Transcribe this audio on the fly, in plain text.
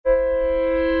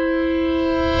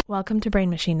Welcome to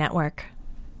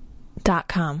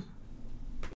BrainMachineNetwork.com.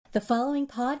 The following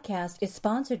podcast is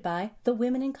sponsored by the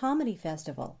Women in Comedy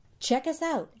Festival. Check us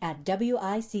out at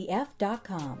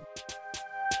WICF.com.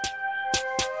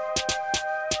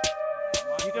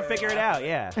 You can figure it out,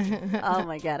 yeah. Oh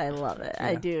my God, I love it. Yeah.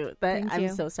 I do. But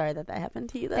I'm so sorry that happened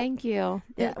to you, though. Thank you.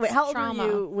 Yeah. Wait, how old were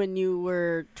you when you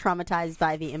were traumatized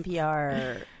by the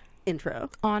NPR intro?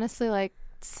 Honestly, like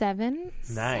 7.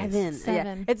 Nice.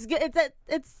 7. Yeah. It's good.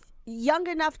 It's young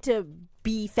enough to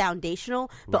be foundational,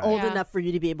 but old enough for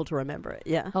you to be able to remember it.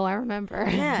 Yeah. Oh, I remember.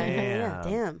 Yeah.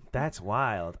 Damn. That's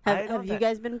wild. Have you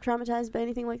guys been traumatized by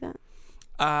anything like that?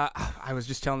 I was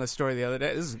just telling this story the other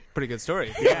day. This is a pretty good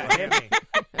story. Yeah, hit me.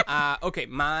 Okay,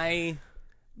 my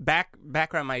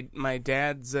background, my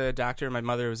dad's a doctor, my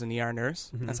mother was an ER nurse.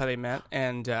 Mm-hmm. That's how they met.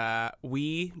 And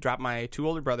we dropped my 2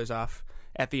 older brothers off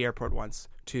at the airport once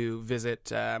to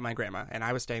visit my grandma. And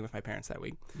I was staying with my parents that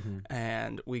week. Mm-hmm.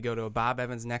 And we go to a Bob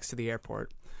Evans next to the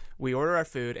airport. We order our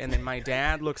food, and then my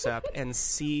dad looks up and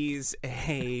sees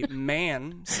a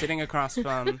man sitting across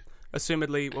from...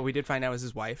 assumedly, what we did find out was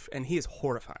his wife, and he is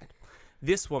horrified.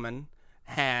 This woman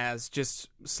has just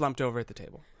slumped over at the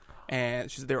table. And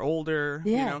they're older,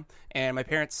 you know, and my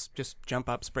parents just jump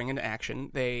up, spring into action.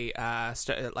 They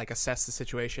assess the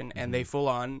situation, and they full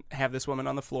on have this woman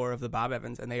on the floor of the Bob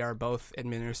Evans, and they are both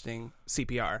administering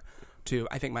CPR to,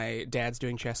 I think my dad's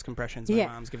doing chest compressions, my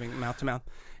mom's giving mouth to mouth,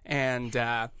 and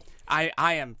I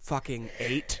am fucking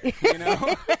 8, you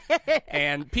know,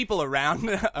 and people around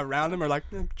them are like,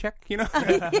 check, you know.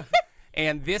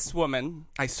 And this woman,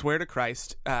 I swear to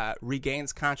Christ,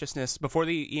 regains consciousness before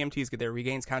the EMTs get there.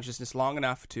 Regains consciousness long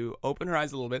enough to open her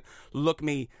eyes a little bit, look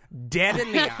me dead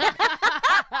in the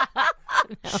eye.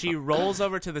 She rolls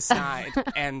over to the side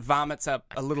and vomits up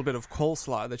a little bit of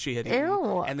coleslaw that she had eaten.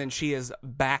 Ew. And then she is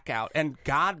back out. And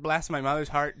God bless my mother's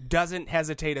heart, doesn't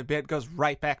hesitate a bit, goes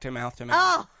right back to mouth.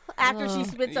 Oh, after she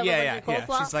spits up yeah.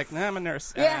 coleslaw? She's like, nah, I'm a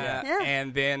nurse. Yeah.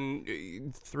 And then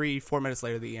 3-4 minutes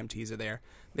later, the EMTs are there.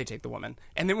 They take the woman.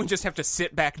 And then we just have to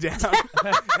sit back down.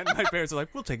 And my parents are like,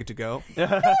 we'll take it to go.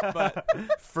 But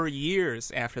for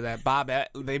years after that,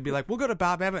 they'd be like, we'll go to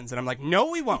Bob Evans. And I'm like, no,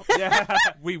 we won't.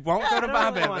 We won't go to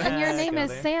Bob Evans. And your name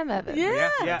is Sam Evans. Yeah,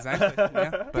 exactly.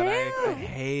 Yeah. But I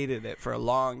hated it for a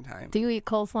long time. Do you eat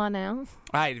coleslaw now?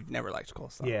 I've never liked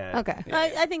coleslaw. Yeah. Okay.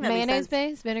 I think that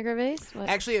Mayonnaise-based? Vinegar-based? What?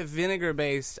 Actually, a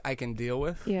vinegar-based I can deal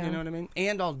with. Yeah. You know what I mean?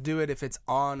 And I'll do it if it's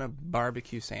on a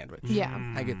barbecue sandwich.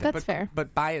 Yeah. I get that. That's fair.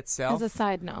 But by itself... As a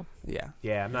side, no. Yeah.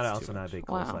 Yeah, I'm also not a big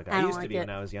coleslaw guy. I used to be when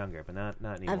I was younger, but not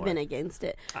anymore. I've been against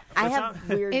it. I have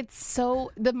weird... It's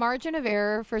so... The margin of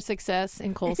error for success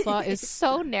in coleslaw is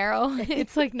so narrow.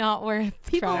 It's like not worth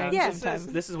trying sometimes.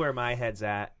 This is where my head's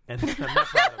at, and I'm not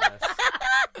proud of this.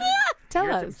 Tell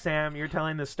us. Sam, you're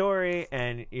telling the story,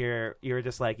 and you're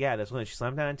just like, yeah, this woman, she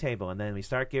slammed down a table, and then we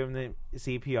start giving the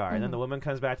CPR, and then the woman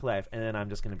comes back to life, and then I'm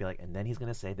just going to be like, and then he's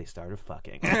going to say they started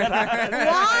fucking. Why?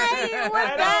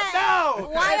 I don't know.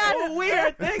 Why? It's a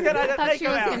weird thing that I didn't think she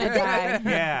was about. going to die.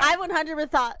 Yeah. I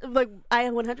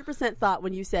 100% thought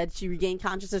when you said she regained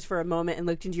consciousness for a moment and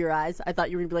looked into your eyes, I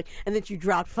thought you were going to be like, and then she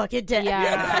dropped fucking dead.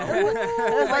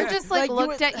 Yeah. Or just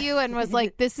looked at you and was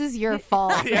like, this is your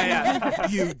fault. Yeah.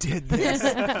 You did this.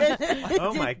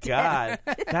 Oh my God,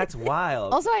 that's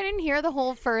wild. Also, I didn't hear the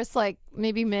whole first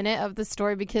maybe minute of the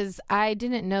story because I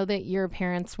didn't know that your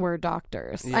parents were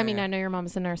doctors. Yeah. I mean, I know your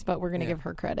mom's a nurse, but we're going to give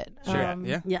her credit. Sure.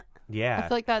 Yeah. I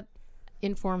feel like that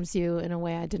informs you in a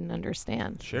way I didn't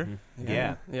understand. Sure. Mm-hmm.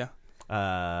 Yeah.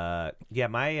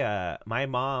 My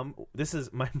mom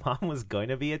was going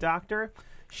to be a doctor.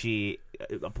 She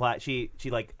applied. She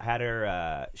had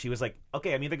her. She was like,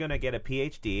 okay, I'm either going to get a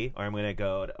PhD or I'm going to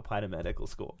go to apply to medical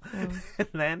school. And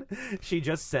then she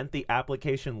just sent the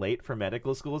application late for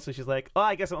medical school. So she's like, oh,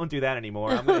 I guess I won't do that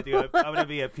anymore. I'm going to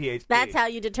be a PhD. That's how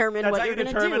you determine what you're going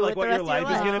to do. What your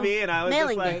life is going to be. And I was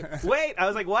Mailing just like, dates. wait. I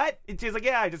was like, what? And she's like,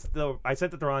 yeah. I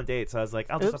sent it the wrong date. So I was like,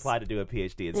 I'll just apply to do a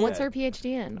PhD instead. What's her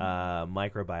PhD in?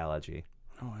 Microbiology.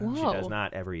 Whoa. She does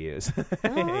not ever use.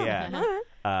 Oh, Yeah.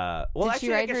 Did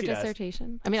she write her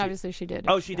dissertation? I mean, obviously she did.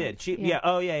 Oh, she did. She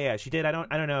she did. I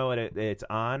don't know what it's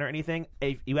on or anything.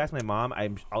 If you ask my mom,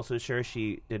 I'm also sure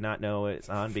she did not know it's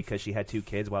on because she had 2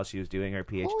 kids while she was doing her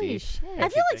PhD. Holy shit. I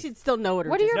feel like she'd still know what her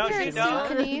What do your No, she parents do, knows.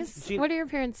 Kenise? What do your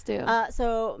parents do?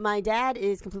 So my dad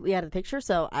is completely out of the picture,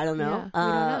 so I don't know. Yeah,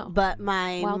 we don't know. But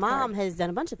my Wild mom card. has done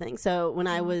a bunch of things. So when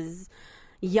I was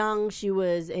young, she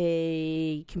was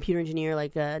a computer engineer,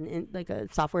 like a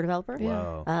software developer.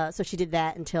 Whoa. So she did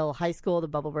that until high school. The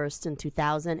bubble burst in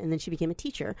 2000, and then she became a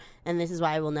teacher. And this is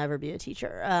why I will never be a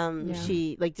teacher.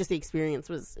 She just the experience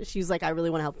was. She was like, I really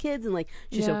want to help kids, and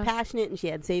she's so passionate, and she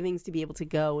had savings to be able to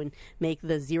go and make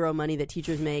the zero money that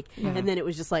teachers make. And then it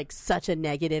was just such a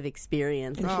negative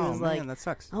experience. And she was like, that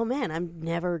sucks. oh man, I'm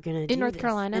never gonna do In North this.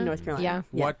 Carolina? In North Carolina.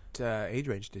 Yeah. What age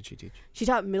range did she teach? She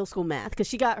taught middle school math because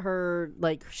she got her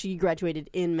she graduated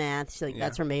in math. She's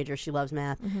that's her major. She loves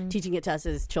math. Teaching it to us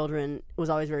as children was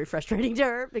always very frustrating to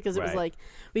her because it was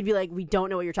we'd be like, we don't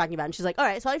know what you're talking about, and she's like, all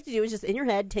right, so all you have to do is just in your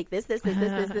head take this,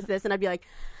 and I'd be like,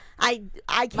 I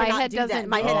cannot do that.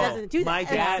 My head doesn't do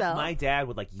that. My dad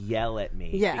would yell at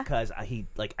me because I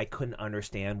couldn't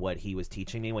understand what he was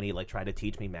teaching me when he tried to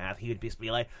teach me math. He would just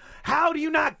be like, "How do you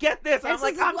not get this?" I'm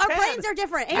like, "I'm our 10. brains are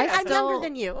different. And I'm younger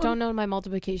than you. Don't know my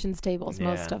multiplications tables.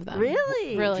 Most of them.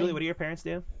 Really? Julie, what do your parents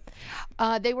do?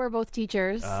 They were both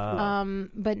teachers.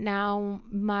 But now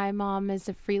my mom is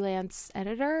a freelance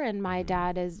editor, and my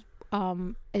dad is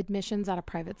admissions at a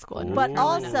private school. In North But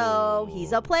Carolina. also,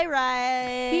 he's a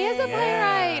playwright. He is a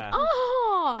playwright.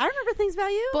 Oh, I remember things about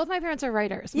you. both my parents are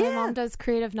writers. My mom does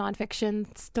creative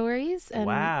nonfiction stories, and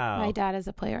my dad is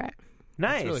a playwright.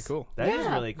 Nice. That's really cool. That is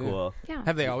really cool. Yeah,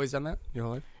 Have they always done that your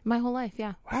whole life? my whole life.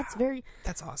 Yeah,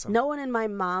 That's awesome. No one in my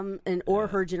mom or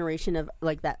her generation of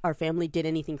that our family did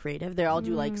anything creative. They all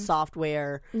do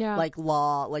software,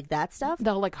 law, that stuff.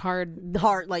 the hard This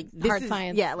hard is,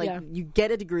 science. You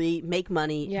get a degree, make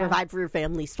money, provide for your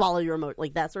family, swallow your remote,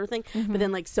 that sort of thing. But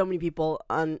then so many people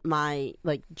on my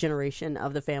generation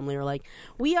of the family are like,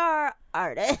 we are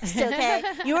artists, okay?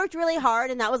 You worked really hard,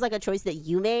 and that was a choice that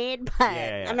you made, but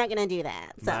I'm not gonna do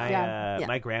that. So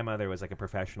my grandmother was a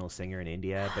professional singer in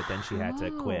India, but then she had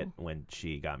to quit when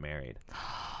she got married.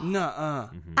 Nuh-uh.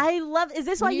 I love. Is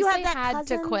this why When you say have that had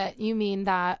cousin? to quit, you mean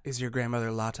that? Is your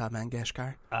grandmother Lata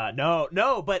Mangeshkar?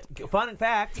 No, but fun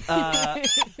fact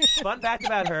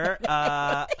about her,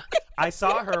 I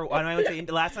saw her when I went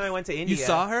to last time I went to India. You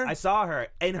saw her? I saw her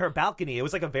in her balcony. It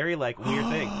was a very weird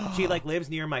thing. She lives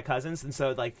near my cousins, and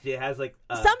so it has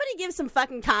Somebody give some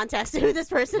fucking context to who this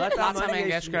person is. Lata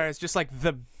Mangeshkar is just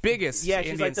the biggest she's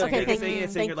Indian the singer.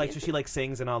 biggest singer. Thank So she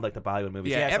sings in all the Bollywood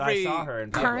movies. Yeah, so I saw her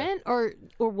in Current or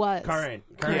was? Current.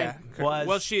 Yeah. Was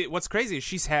Well, what's crazy is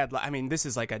she's had, this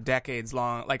is a decades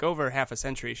long, over half a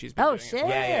century she's been Oh doing it. shit!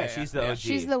 yeah, she's the OG.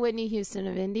 She's the Whitney Houston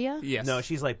of India. Yes. No,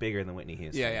 she's bigger than Whitney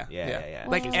Houston. Yeah. Yeah.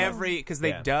 Because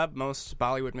they dub most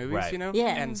Bollywood movies, Right.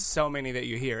 Yeah. and so many that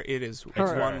you hear, it's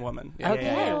her. one woman. Yeah. Okay,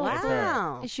 Yeah, it's her.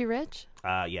 wow. Is she rich?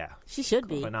 Yeah. She should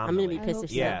be. I'm Phenomenally. gonna be pissed if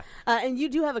she Yeah. doesn't. And you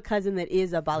do have a cousin that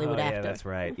is a Bollywood Oh, actor. yeah, that's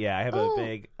right. Yeah, I have Oh, a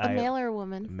big a male or a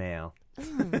woman? male.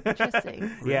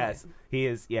 Interesting. Yes, he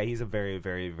is. Yeah, he's a very,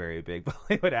 very, very big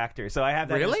Bollywood actor. So I have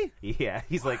that. Really? Yeah,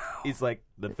 he's the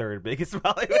third biggest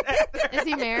Bollywood actor. Is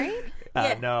he married?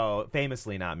 Yeah. No,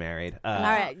 famously not married. All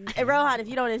right, Rohan, if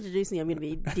you don't introduce me, I'm going to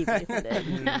be deeply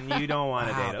offended. You don't want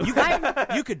to date him.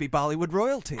 You could be Bollywood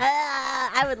royalty.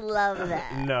 I would love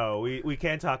that. No, we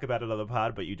can't talk about it on the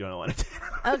pod, but you don't want to date him.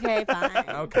 Okay, fine.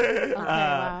 Okay.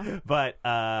 Wow. But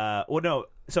well, no.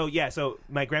 So yeah, so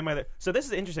my grandmother. So this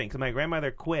is interesting because my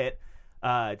grandmother quit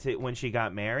when she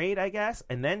got married, I guess,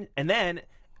 and then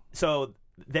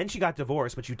she got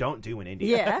divorced, which you don't do in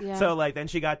India. Yeah. So then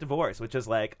she got divorced, which is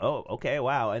oh, okay,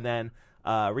 wow, and then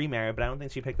remarried, but I don't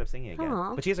think she picked up singing again.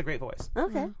 Aw. But she has a great voice.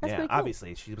 Okay, that's yeah, pretty cool.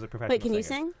 obviously she was a professional. Wait, can you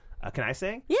singer. sing? Can I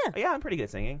sing? Yeah. Yeah, I'm pretty good at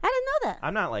singing. I didn't know that.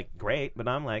 I'm not great, but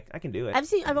I'm I can do it.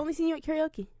 I've only seen you at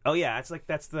karaoke. Oh yeah, it's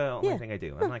that's the only Yeah. thing I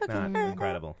do. I'm not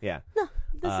incredible. Yeah. No,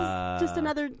 this is just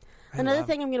another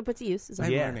thing I'm going to put to use. Is I'm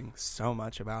Yeah. learning so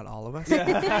much about all of us.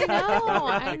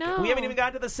 I know. We haven't even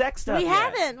gotten to the sex stuff We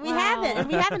yet. haven't. We haven't. And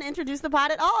we haven't introduced the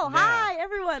pod at all. Yeah. Hi,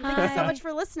 everyone. Thank you so Hi. much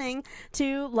for listening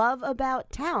to Love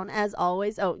About Town. As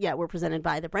always, we're presented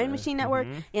by the Brain Machine Network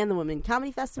and the Women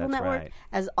Comedy Festival That's Network. right.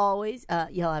 As always,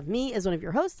 you'll have me as one of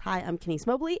your hosts. Hi, I'm Kenny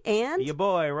Mobley. And Your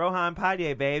boy, Rohan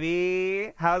Padye,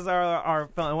 baby. How's our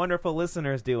wonderful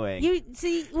listeners doing? you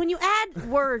see, when you add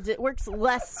words, it works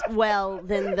less well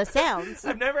than the sounds.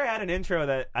 I've never had an intro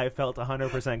that I felt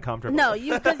 100% comfortable No,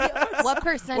 with. What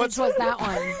percentage was that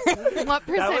one? What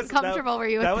percent comfortable were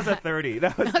you with that was a 30.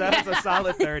 That was a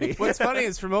solid 30. What's funny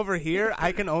is from over here,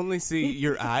 I can only see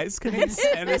your eyes, Kenise.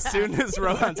 And as soon as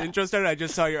Rohan's intro started, I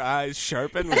just saw your eyes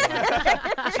sharpen.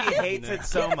 She hates it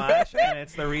so much, and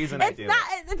it's the reason I do it.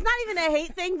 It's not even a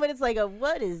hate thing, but it's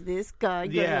what is this guy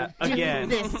Yeah, gonna do again.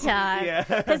 this time? Yeah.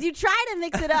 Because you try to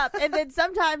mix it up, and then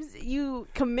sometimes you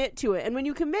commit to it, and when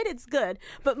you commit, it's good.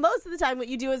 But most of the time, what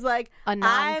you do is A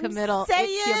non-committal, I'm saying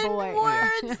it's your boy.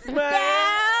 words now.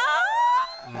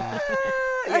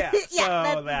 Yeah.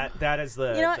 Yeah, So that is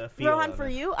the You know the what, feel Rohan, of for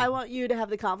it. you, I want you to have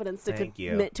the confidence to Thank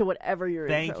you. commit to whatever your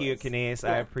Thank intro you, is. Kenise.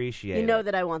 Yeah. I appreciate it. You know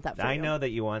that I want that for you. I know that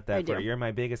you want I that do. for you. You're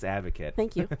my biggest advocate.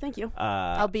 Thank you.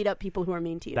 I'll beat up people who are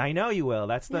mean to you. I know you will.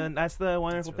 That's the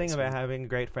wonderful really thing about having a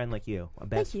great friend like you, a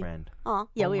best you. friend. Aw,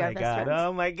 yeah, we are my best God. friends.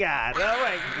 Oh my God! Oh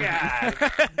my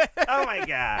God! Oh my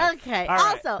God! Okay. All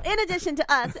right. Also, in addition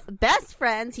to us, best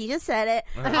friends, he just said it,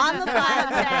 on the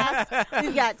podcast,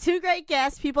 we've got two great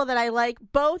guests, people that I like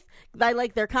both. I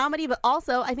like their comedy, but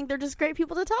also I think they're just great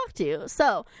people to talk to.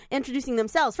 So, introducing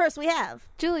themselves. First, we have...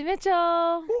 Julie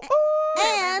Mitchell.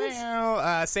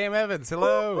 And... Sam Evans,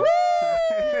 hello.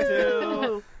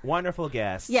 Two wonderful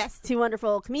guests. Yes, two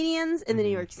wonderful comedians in the New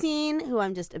York scene who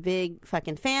I'm just a big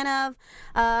fucking fan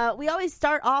of. We always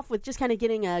start off with just kind of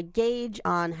getting a gauge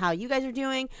on how you guys are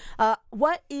doing.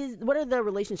 What are the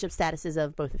relationship statuses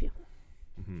of both of you?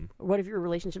 What are your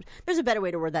relationships? There's a better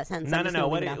way to word that sentence. No.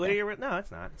 What are your? No,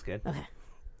 it's not. It's good. Okay.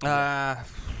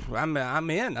 I'm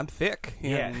in. I'm thick.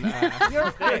 Yeah. And, You're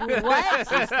what?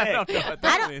 I don't know what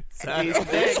that means. He's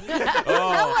thick.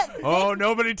 Oh,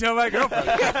 nobody tell my girlfriend.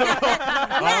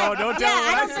 Oh, don't tell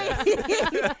her. I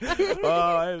don't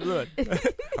think. Look.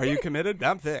 Are you committed?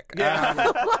 I'm thick.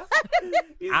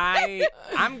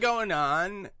 I'm going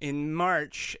on in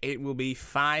March. It will be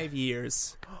 5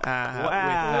 years. With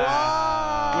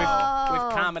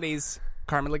comedies.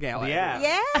 Carmen Legala.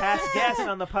 Yeah. Past guest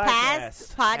on the podcast.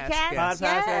 Past podcast.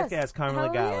 Past guest, Carmen Hell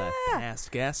Legala. yeah.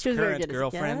 Past guest. She was very Current good as a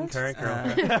girlfriend. guest.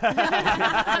 Current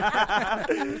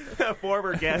girlfriend.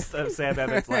 Former guest of Sam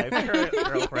Evans' life. Current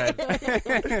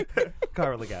girlfriend.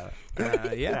 Carmen Legala.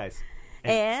 Yeah. Nice.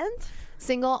 And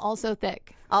Single, also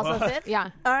thick. also thick. Yeah.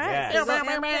 All right. Yes. Single and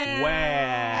thick.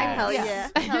 Wow. Hell Yeah.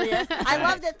 yeah. Hell yeah. I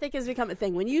love that thick has become a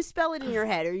thing. When you spell it in your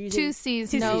head, are you using Two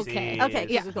C's, Two no C's. K. Okay,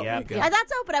 Yeah. cool. Yep.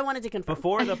 That's all, but I wanted to confirm.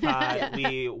 Before the pod,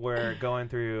 we were going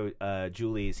through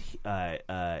Julie's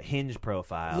Hinge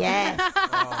profile. Yes.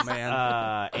 Oh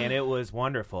man. And it was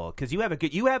wonderful because you have a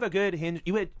good Hinge.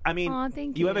 Aw,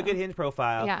 thank you have a you. good Hinge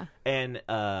profile. Yeah. And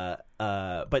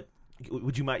but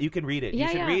would you mind? You can read it. Yeah, you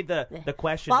should yeah. read the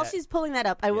question. While that- she's pulling that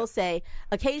up, I will say,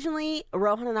 occasionally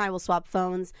Rohan and I will swap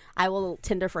phones. I will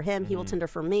Tinder for him. He will Tinder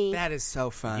for me. That is so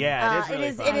fun. yeah, it is really it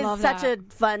is fun. it is love such that. a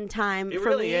fun time It for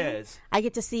really me. is. I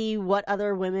get to see what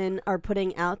other women are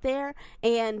putting out there,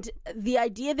 and the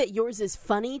idea that yours is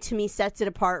funny to me sets it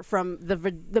apart from the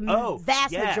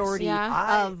vast yes. majority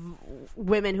Yeah. of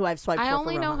women who I've swiped I for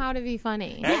only know Rohan. how to be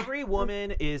funny. Every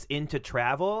woman is into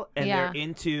travel, and Yeah. they're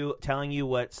into telling you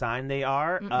what sign they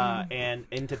are, and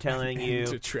into telling you.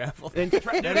 To travel. That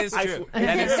is true.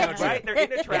 That is so true. Right? They're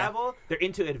into travel. They're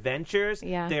into adventures.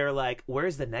 Yeah. They're like,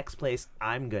 "Where's the next place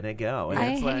I'm gonna go?" And I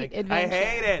it's hate like, adventure. I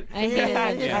hate it. I hate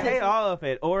adventure. I hate all of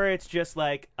it. Or it's just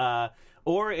like,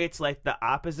 or it's like the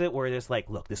opposite, where it's like,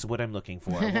 "Look, this is what I'm looking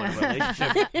for. I want a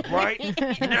relationship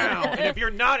right now. And if you're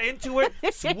not into it,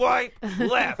 swipe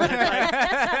left." And it's like,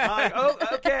 I'm like, "Oh,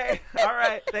 okay, all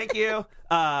right, thank you."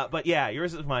 But yeah,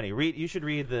 yours is funny. You should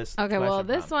read this. Okay, well, question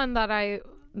this prompt. one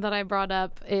that I brought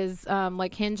up is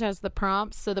like Hinge has the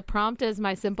prompts. So the prompt is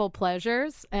my simple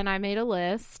pleasures, and I made a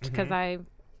list because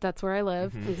that's where I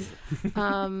live.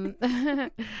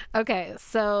 Okay,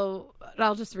 so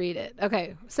I'll just read it.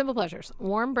 Okay, simple pleasures: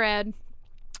 warm bread,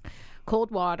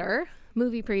 cold water,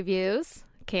 movie previews,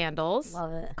 candles,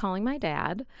 Love it. calling my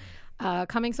dad.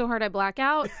 Coming so hard I black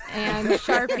out, and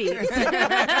Sharpies.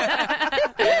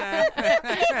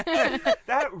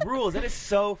 That rules. That is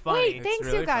so funny. Wait, thanks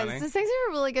really you guys. funny. These things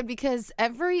are really good because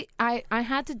I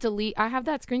had to delete. I have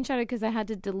that screenshotted because I had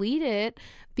to delete it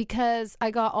because I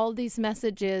got all these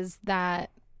messages that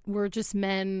were just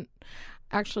men.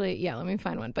 Actually, yeah, let me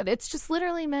find one. But it's just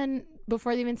literally men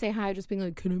before they even say hi, just being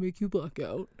like, "Can I make you black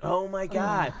out?" Oh my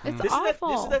god, It's this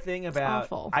awful. Is the thing It's about.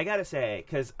 awful. I gotta say,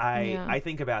 because I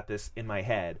think about this in my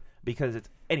head because it's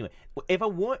anyway. If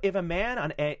a man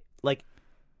on like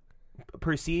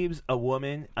perceives a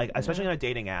woman, like especially on a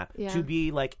dating app, Yeah. to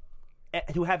be like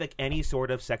to have like any sort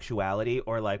of sexuality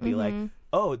or like be like,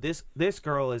 oh, this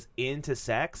girl is into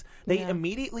sex, they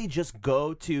immediately just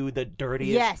go to the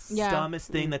dirtiest, Yes. Yeah. dumbest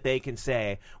thing that they can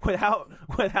say without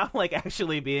like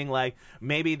actually being like,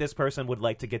 maybe this person would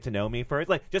like to get to know me first.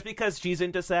 Like just because she's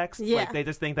into sex, Yeah. like they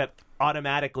just think that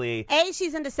automatically. A,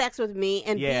 she's into sex with me,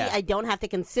 and Yeah. B, I don't have to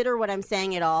consider what I'm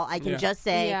saying at all. I can just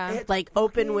say, Yeah. like,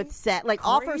 open with sex, like,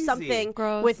 offer crazy. something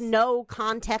Gross. with no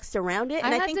context around it.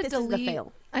 And I had think to this delete, is the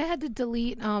fail. I had to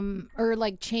delete or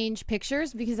like change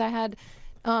pictures because I had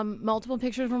multiple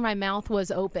pictures where my mouth was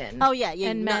open. Oh, yeah.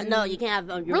 And no, men no, you can't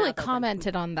have your really mouth open.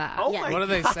 commented on that. Oh Yeah. my What do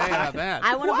they say about that?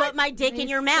 I want to put my dick in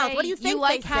your mouth. What do you think You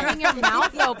like they say? having your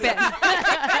mouth open?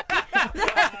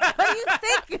 What do you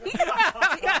think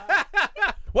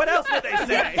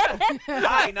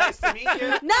to meet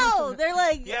you. No, they're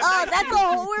like, Yeah, oh, nice that's a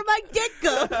hole where my dick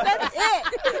goes. That's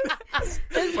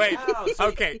it. Wait, Wow.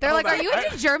 okay. They're hold like, on. "Are you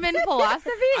into German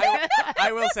philosophy?"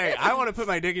 I will say, I want to put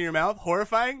my dick in your mouth.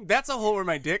 Horrifying. That's a hole where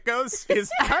my dick goes. Is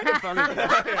kind of funny.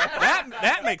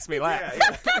 That makes me laugh.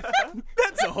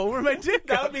 That's a hole where my dick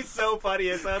goes. That would be so funny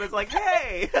if someone was like,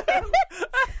 "Hey."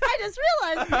 I just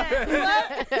realized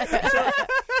that.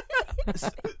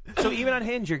 So even on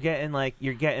Hinge, you're getting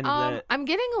the. I'm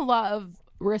getting a lot of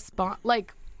response.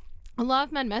 Like, a lot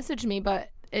of men message me, but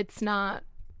it's not.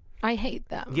 I hate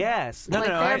them. Yes. No, Like,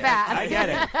 no, they're bad. I get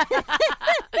it.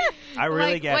 I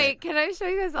really Like, get wait, it. can I show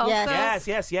you guys also? Yes.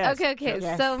 Okay.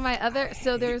 Yes.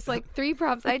 So there's like 3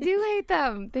 prompts. I do hate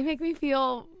them. They make me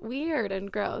feel weird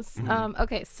and gross.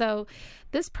 Okay, so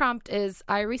this prompt is,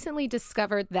 I recently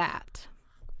discovered that.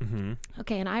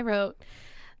 Okay, and I wrote,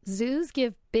 zoos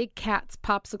give big cats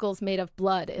popsicles made of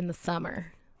blood in the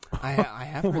summer. I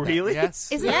have heard that. Really?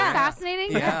 Yes. Isn't that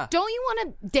fascinating? Yeah. Don't you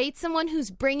want to date someone who's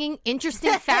bringing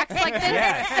interesting facts like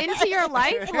this into your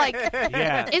life? Like,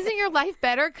 Yeah. isn't your life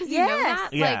better because you know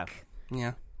that? Yeah. Like,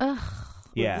 Yeah.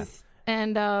 Yeah.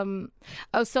 and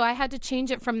so I had to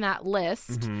change it from that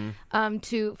list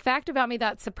to fact about me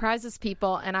that surprises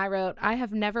people, and I wrote, I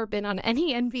have never been on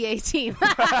any NBA team.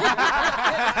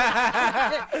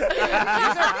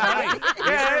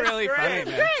 These are really funny,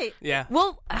 man. Great. Yeah.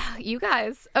 Well, you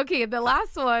guys. Okay, the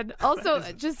last one. Also,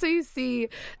 just so you see,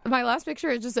 my last picture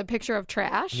is just a picture of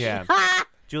trash. Yeah.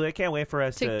 Julie, I can't wait for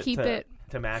us To keep it.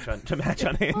 to match on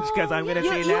Hinge because I'm going to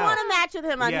You see now. want to match with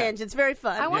him on Yeah. Hinge. It's very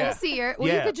fun. I want Yeah. to see her. Well,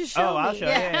 Yeah. you could just show Oh, I'll me. show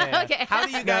you. Yeah. Okay. How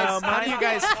do you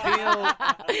guys feel?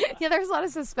 Yeah, there's a lot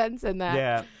of suspense in that.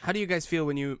 Yeah. How do you guys feel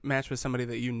when you match with somebody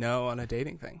that you know on a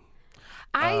dating thing?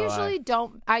 I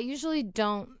usually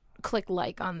don't click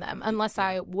like on them unless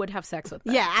I would have sex with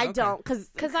them. Yeah, I don't because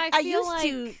I feel used like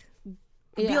to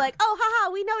be Yeah. like, oh,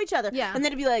 haha, we know each other. Yeah. And then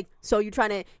it'd be like, so you're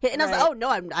trying to hit, and I was like, Right. oh no,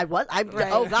 Right.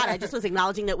 oh god, I just was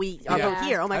acknowledging that we are both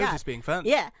here. Oh my I was god. just being fun.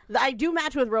 Yeah, I do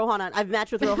match with Rohan I've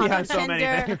matched with Rohan Yeah, on so many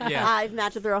Tinder. things. Yeah. I've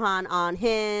matched with Rohan on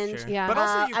Hinge. Sure. Yeah. But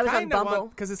also, you I was on kind of Bumble.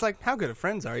 because it's like, how good of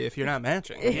friends are you if you're not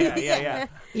matching? Yeah.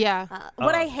 Yeah.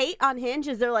 What I hate on Hinge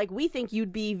is they're like, we think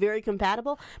you'd be very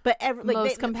compatible, but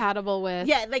Most compatible with.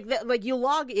 Yeah, like you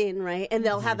log in, right, and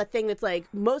they'll have a thing that's like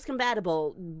most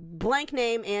compatible, blank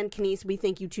name and Kenise. We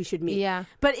think you two should meet. Yeah.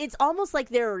 but it's almost like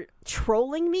they're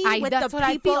trolling me with that's the what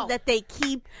I people feel. that they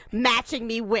keep matching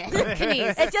me with.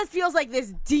 Kenise. It just feels like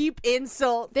this deep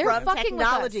insult They're from fucking with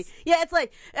technology. us. Yeah, it's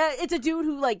like it's a dude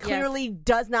who like clearly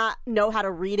does not know how to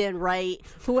read and write,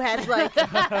 who has like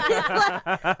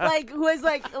like who has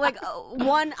like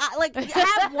one eye, like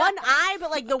have one eye,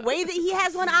 but like the way that he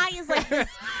has one eye is like this.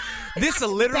 This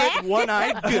illiterate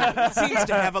one-eyed goon seems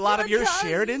to have a lot of your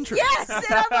shared interests. Yes,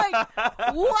 and I'm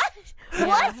like, what?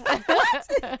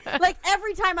 Like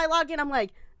every time I log in, I'm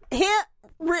like,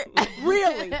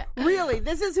 really?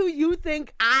 This is who you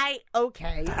think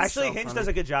okay? Actually, so Hinge funny. does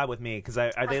a good job with me because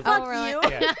they Fuck really? you.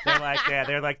 yeah,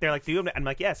 they're like, do you? I'm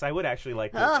like, yes, I would actually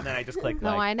like this, and then I just click No,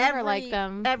 like. I never like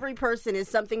them. Every person is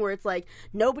something where it's like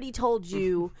nobody told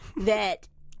you that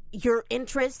your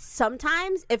interests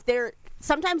sometimes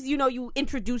you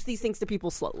introduce these things to people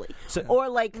slowly, or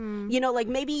like like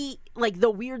maybe like the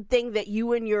weird thing that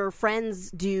you and your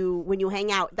friends do when you hang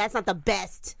out, that's not the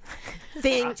best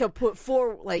thing to put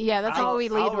forward. Like Yeah, that's all we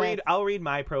lead with. I'll read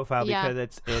my profile Yeah.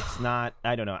 because it's not.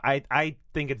 I don't know. I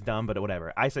think it's dumb, but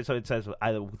whatever. I said so. It says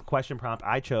the question prompt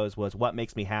I chose was what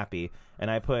makes me happy,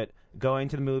 and I put going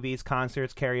to the movies,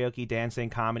 concerts, karaoke, dancing,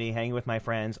 comedy, hanging with my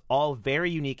friends. All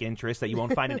very unique interests that you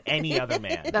won't find in any other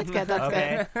man. That's good. That's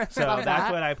Okay, good. so Love that's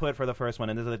that. what I put for the first one,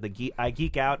 and this is like I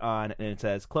geek out on, and it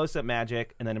says close up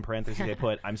magic, and then in parentheses I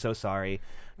put I'm so sorry,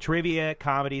 trivia,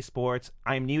 comedy, sports.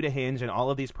 I'm new to Hinge, and all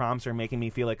of these prompts are making me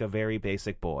feel like a very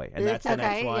basic boy, and that's the Okay,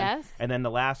 next one. yes. And then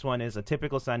the last one is a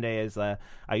typical Sunday is I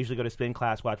usually go to spin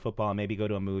class, watch football, and maybe go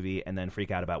to a movie, and then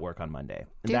freak out about work on Monday.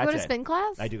 And Do you go that's to it. spin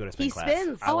class? I do go to spin He class.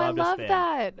 spins. Oh, I love to love spin.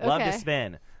 that. Love to Okay.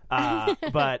 spin.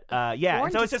 But yeah, Born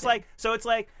and so to it's just spin.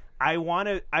 like I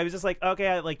was just like, okay,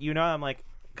 I'm like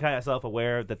kind of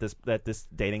self-aware that this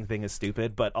dating thing is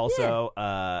stupid, but also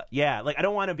like I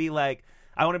don't want to be like,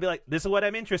 I want to be like, this is what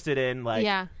I'm interested in, like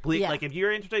Yeah. please, Yeah. like if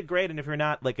you're interested, great, and if you're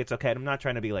not, like it's okay. I'm not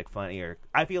trying to be like funny, or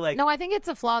I feel like No, I think it's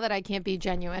a flaw that I can't be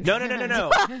genuine. no. But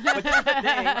this is the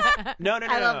thing. No.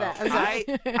 I love that. I'm sorry.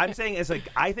 I'm saying as like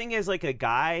I think as like a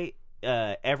guy,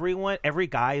 every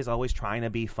guy is always trying to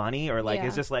be funny, or like Yeah.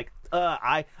 it's just like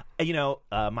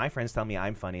my friends tell me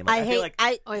I'm funny. Like, I hate. feel like,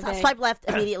 I Oy vey. swipe left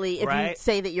immediately if you Right?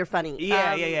 say that you're funny.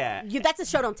 Yeah. That's a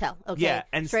show don't tell. Okay. Yeah,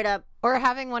 and straight up. Or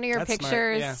having one of your That's smart,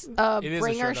 pictures, yeah. a It is a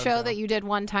bringer show, show don't that tell. you did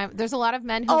one time. There's a lot of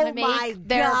men who Oh my make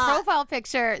their God. profile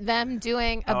picture them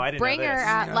doing Oh, I a didn't know bringer this.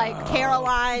 at like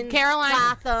Caroline,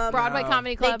 Gotham, Broadway No.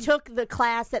 Comedy They Club. took the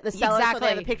class at the cellar, so they have a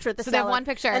Exactly. picture at the So they have cellar. one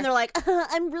picture. and they're like,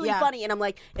 "I'm really Yeah. funny," and I'm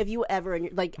like, "If you ever, and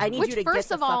you're like, I need Which, you to first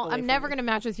get of the fuck all, away I'm from never me. going to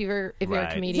match with you if you're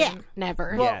Right. a comedian. Yeah.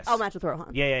 Never. Well, Yes. I'll match with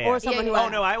Rohan. Yeah. Or someone who. Oh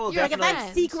no, I will Like if definitely.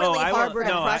 I'm secretly I will. harboring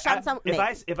a No, crush on someone.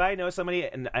 if I know somebody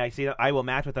and I see them, I will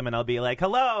match with them and I'll be like,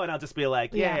 hello, and I'll just be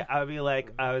like, Yeah. I'll be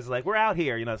like, I was like, we're out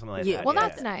here, something like Yeah. that. Well, Yeah.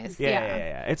 that's nice.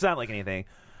 Yeah. It's not like anything.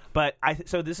 But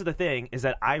so this is the thing is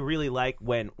that I really like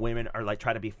when women are like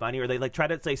try to be funny or they like try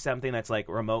to say something that's like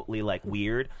remotely like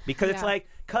weird because it's Yeah. like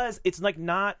it's like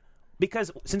not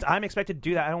because since I'm expected to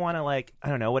do that I don't want to like I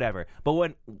don't know whatever. But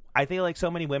when I feel like so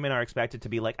many women are expected to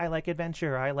be like I like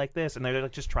adventure, I like this, and they're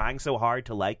like just trying so hard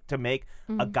to make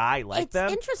a guy like It's them.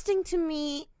 interesting to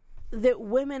me that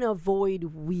women avoid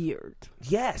weird.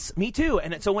 Yes, me too.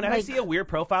 And so when I Like, see a weird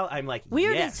profile, I'm like,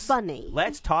 Weird yes, is funny.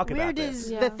 Let's talk about Weird this.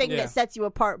 is Yeah. the thing Yeah. that sets you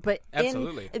apart. But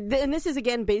Absolutely. and this is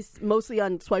again based mostly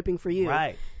on swiping for you.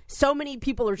 Right. So many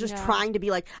people are just Yeah. trying to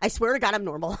be like, I swear to God, I'm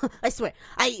normal. I swear,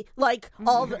 I like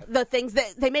all the things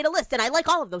that they made a list, and I like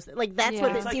all of those. Like that's Yeah.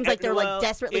 what it It's like, seems like they're well, like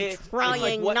desperately it's trying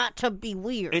like what- not to be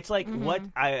weird. It's like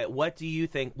what do you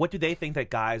think? What do they think that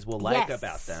guys will like Yes.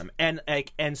 about them?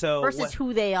 And so versus what-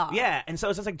 who they are. Yeah, and so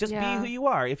it's just like just Yeah. be who you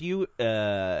are. If you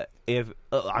if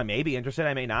I may be interested,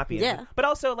 I may not be. Yeah. Interested. But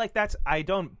also like I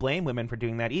don't blame women for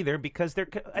doing that either because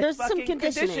it's There's some fucking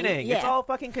conditioning. Yeah. It's all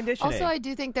fucking conditioning. Also, I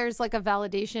do think there's like a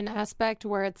validation aspect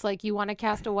where it's like you want to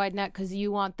cast a wide net because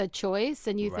you want the choice,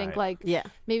 and you think Right. like, Yeah.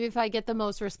 maybe if I get the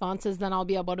most responses, then I'll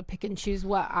be able to pick and choose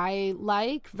what I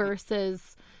like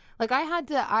versus. Like I had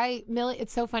to, Millie.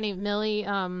 It's so funny, Millie.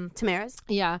 Tamara's.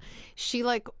 Yeah, she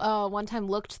like one time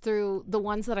looked through the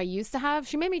ones that I used to have.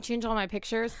 She made me change all my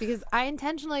pictures because I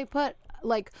intentionally put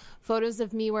like photos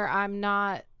of me where I'm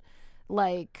not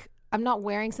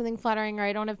wearing something flattering or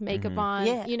I don't have makeup on.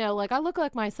 Yeah. Like I look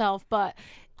like myself, but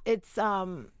it's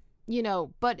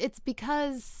but it's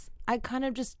because I kind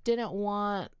of just didn't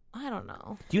want. I don't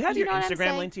know. do you have your know what I'm Instagram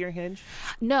saying? linked to your Hinge?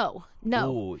 No.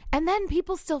 Ooh. And then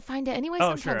people still find it anyway. Oh,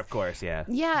 sometimes. sure, of course, yeah.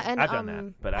 Yeah, and I've done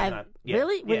that, but I'm not. Yeah,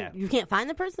 Really? When Yeah. you can't find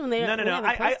the person when they No. when they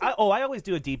haven't posted? I always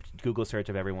do a deep Google search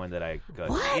of everyone that I go.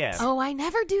 What? Yeah. Oh, I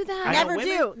never do that. I know Never women-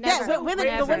 do. Never. Yeah, women.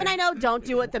 Never. The women I know don't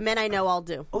do it. The men I know all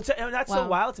do. Oh, so, and that's so Wow.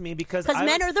 wild to me because Because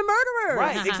men are the murderers.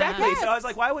 right, exactly. So I was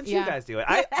like, why wouldn't you Yeah. guys do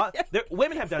it?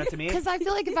 Women have done it to me. Because I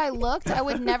feel like if I looked, I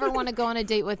would never want to go on a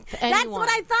date with anyone. That's what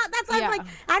I thought. That's why Yeah. I'm like,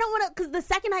 I don't want to. Because the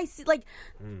second I see, like,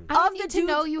 I don't of the need to dudes,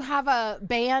 know you have a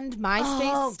band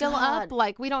MySpace Oh, still God. up.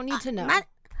 Like we don't need to know.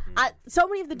 so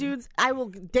many of the dudes, I will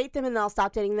date them and then I'll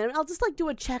stop dating them. I'll just like do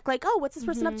a check, like, oh, what's this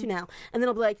person up to now? And then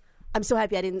I'll be like, I'm so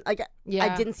happy I didn't I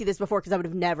Yeah. didn't see this before because I would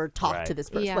have never talked Right. to this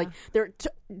person. Yeah. Like there, are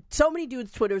so many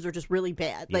dudes' Twitters are just really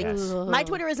bad. Like Yes. my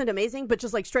Twitter isn't amazing, but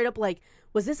just like straight up, like,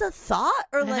 was this a thought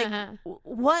or like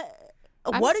what?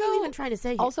 What are you so even trying to say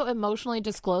here? Also, emotionally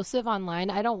disclosive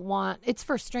online. I don't want. It's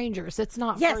for strangers. It's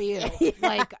not Yes. for you. Yeah.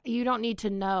 Like you don't need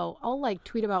to know. I'll like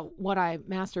tweet about what I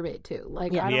masturbate to.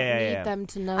 Like I don't Yeah, need yeah. them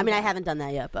to know. I mean, I that. haven't done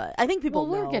that yet, but I think people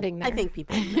Well, we're know. getting there. I think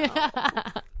people know.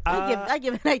 I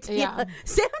give an idea. Yeah.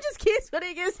 Sam just keeps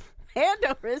putting his hand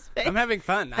over his face. I'm having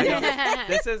fun. I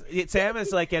don't, Sam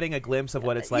is like getting a glimpse of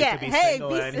what it's like yeah, to be hey, single,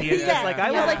 be and si- he's just yeah. like, I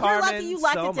He love was like, you're Carmen lucky you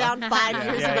locked so it down much. 5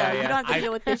 years Yeah, ago. yeah, You yeah. don't have to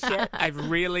deal with this shit.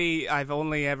 I've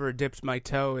only ever dipped my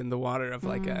toe in the water of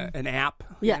like an app,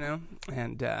 Yeah.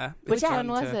 and Which it's app? fun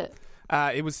When was to-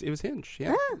 it? It was Hinge.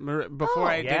 Yeah, before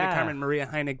I dated yeah. Carmen, Maria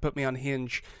Heinig put me on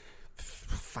Hinge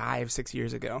 5-6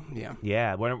 years ago. Yeah,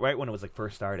 Yeah, right when it was like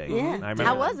first starting. Yeah. I remember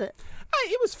How that. was it?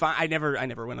 it was fine. I never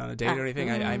went on a date or anything.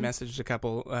 I messaged a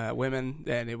couple women,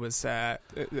 and it was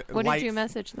What did you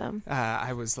message them?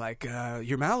 I was like,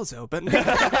 "Your mouth's open." No,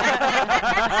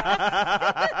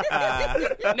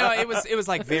 it was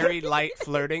like very light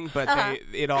flirting, but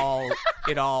it all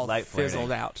Light flirting.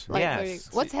 fizzled out. Like, Yes.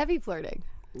 what's heavy flirting?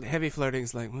 Heavy flirting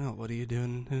is like, well, what are you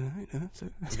doing tonight?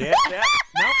 Yeah,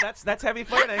 no, that's heavy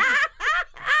flirting.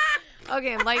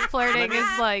 Okay, light flirting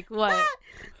is like what?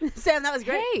 Sam, that was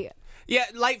great. Hey, Yeah,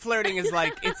 light flirting is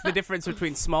like it's the difference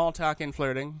between small talk and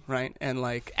flirting, right? And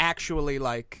like actually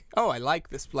like, oh, I like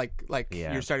this. Like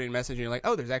Yeah. you're starting a message and you're like,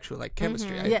 oh, there's actually like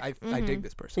chemistry. Yeah. I dig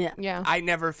this person. Yeah. yeah. I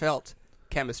never felt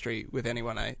chemistry with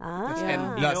anyone and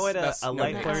You know what thus a no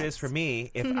light names. flirt is for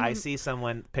me? If I see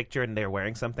someone picture and they're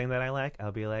wearing something that I like,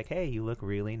 I'll be like, hey, you look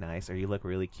really nice, or you look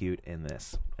really cute in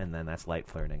this. And then that's light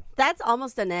flirting. That's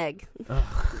almost an egg.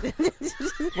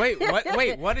 Wait,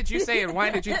 what did you say, and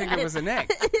why did you think it was an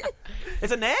egg?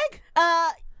 It's an egg?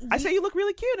 I say you look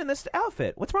really cute in this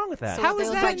outfit. What's wrong with that? How They is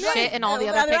look that like an egg? shit in all the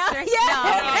other pictures?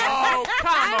 Oh,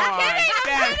 come on.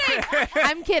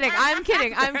 I'm kidding. I don't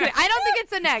think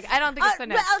it's an egg. I don't think it's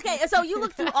an egg. But, okay, so you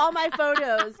look through all my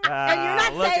photos, and you're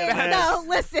not look at saying, this. no,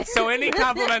 listen. So any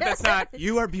compliment that's not,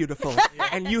 you are beautiful,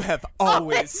 and you have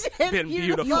always been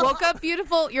beautiful. You woke up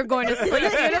beautiful. You're going to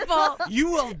sleep beautiful.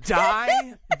 You will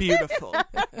die beautiful.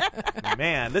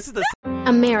 Man, this is the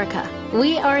America.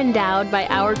 We are endowed by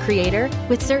our Creator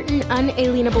with certain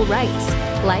unalienable rights: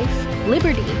 life,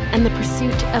 liberty, and the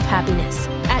pursuit of happiness.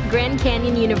 At Grand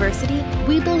Canyon University,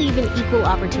 we believe in equal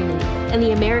opportunity, and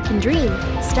the American dream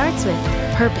starts with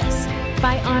purpose.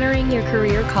 By honoring your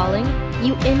career calling,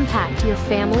 you impact your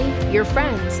family, your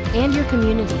friends, and your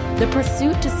community. The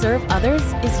pursuit to serve others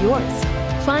is yours.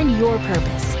 Find your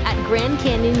purpose at Grand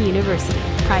Canyon University.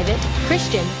 Private,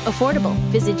 Christian, affordable.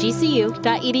 Visit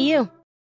gcu.edu.